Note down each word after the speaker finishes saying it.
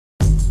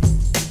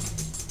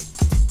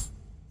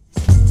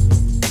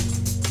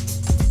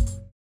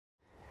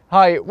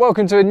Hi,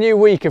 welcome to a new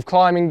week of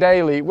Climbing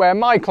Daily, where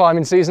my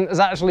climbing season has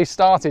actually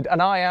started and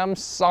I am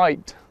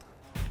psyched.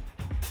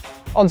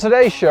 On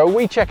today's show,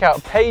 we check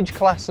out Paige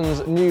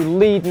Classen's new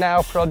Lead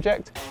Now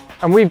project,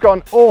 and we've got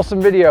an awesome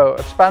video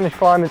of Spanish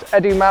climbers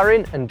Edu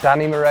Marin and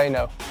Dani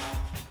Moreno.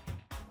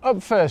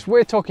 Up first,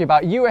 we're talking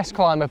about US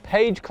climber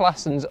Paige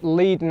Classen's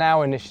Lead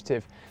Now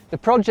initiative. The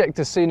project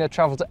has seen her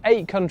travel to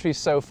 8 countries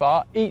so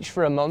far, each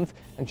for a month,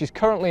 and she's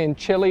currently in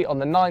Chile on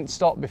the 9th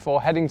stop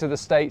before heading to the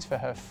States for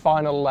her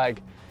final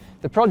leg.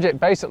 The project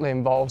basically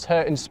involves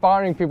her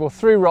inspiring people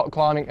through rock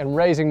climbing and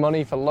raising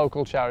money for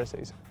local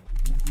charities.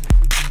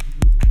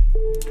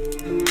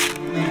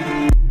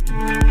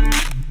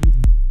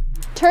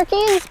 Turkey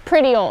is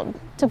pretty old,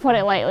 to put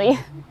it lightly.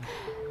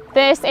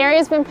 This area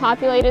has been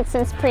populated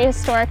since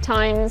prehistoric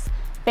times.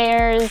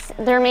 There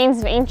remains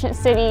of ancient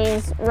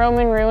cities,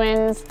 Roman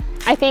ruins.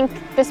 I think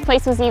this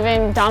place was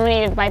even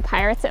dominated by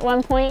pirates at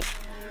one point.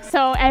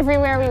 So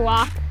everywhere we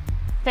walk,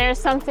 there's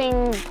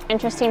something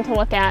interesting to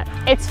look at.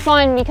 It's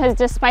fun because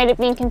despite it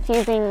being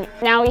confusing,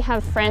 now we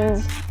have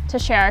friends to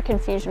share our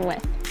confusion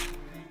with.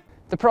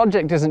 The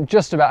project isn't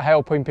just about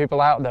helping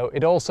people out though,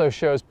 it also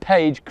shows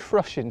Paige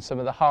crushing some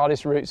of the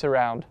hardest routes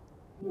around.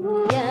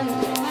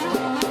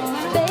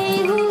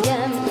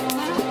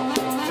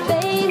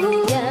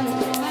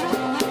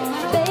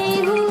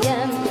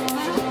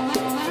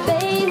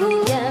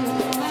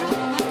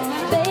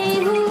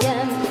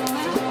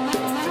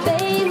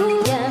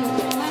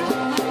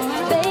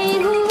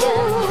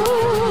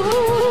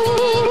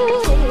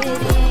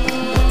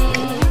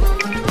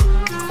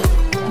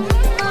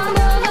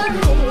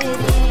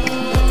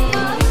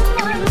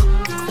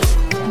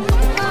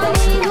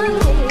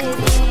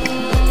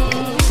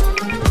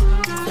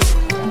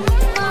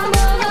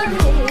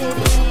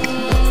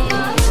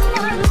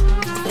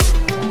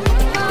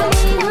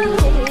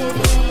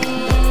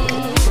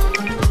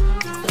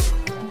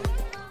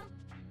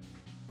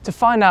 To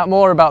find out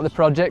more about the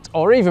project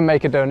or even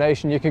make a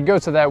donation, you can go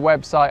to their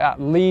website at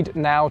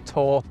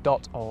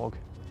leadnowtour.org.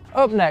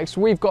 Up next,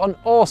 we've got an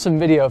awesome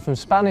video from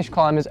Spanish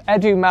climbers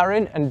Edu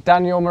Marin and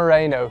Dani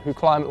Moreno, who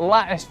climb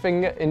La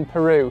Esfinga in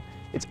Peru.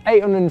 It's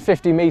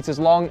 850 meters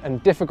long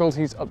and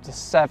difficulties up to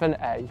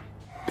 7A.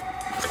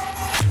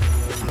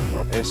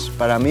 Es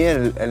para mí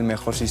el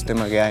mejor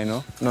sistema que hay,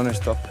 ¿no?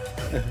 Non-stop.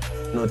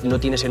 No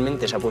tienes en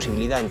mente esa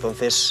posibilidad,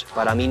 entonces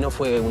para mí no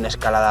fue una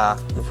escalada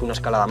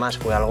más,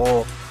 fue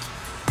algo.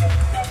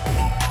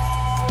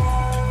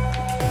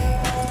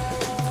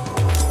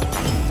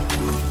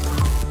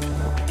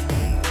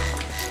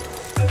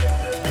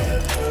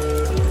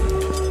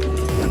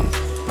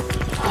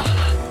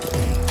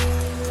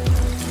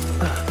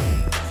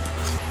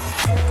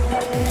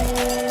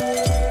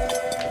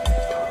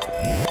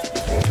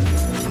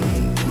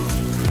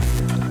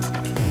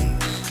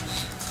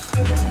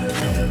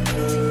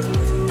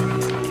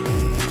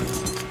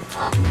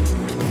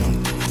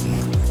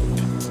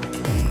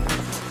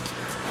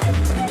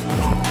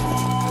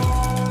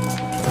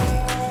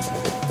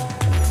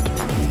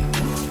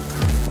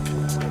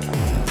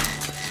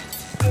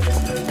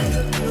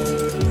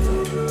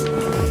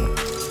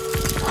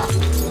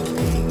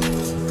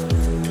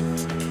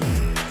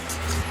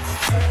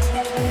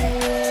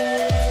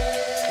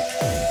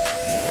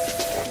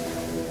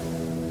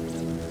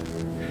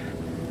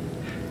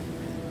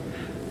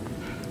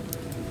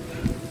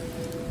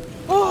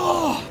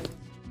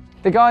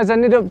 The guys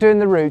ended up doing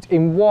the route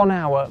in 1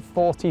 hour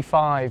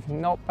 45,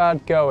 not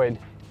bad going.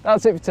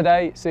 That's it for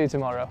today, see you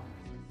tomorrow.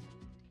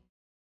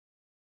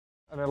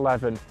 At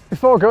 11.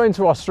 Before going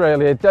to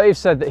Australia, Dave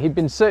said that he'd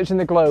been searching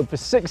the globe for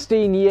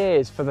 16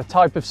 years for the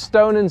type of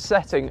stone and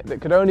setting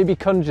that could only be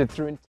conjured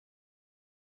through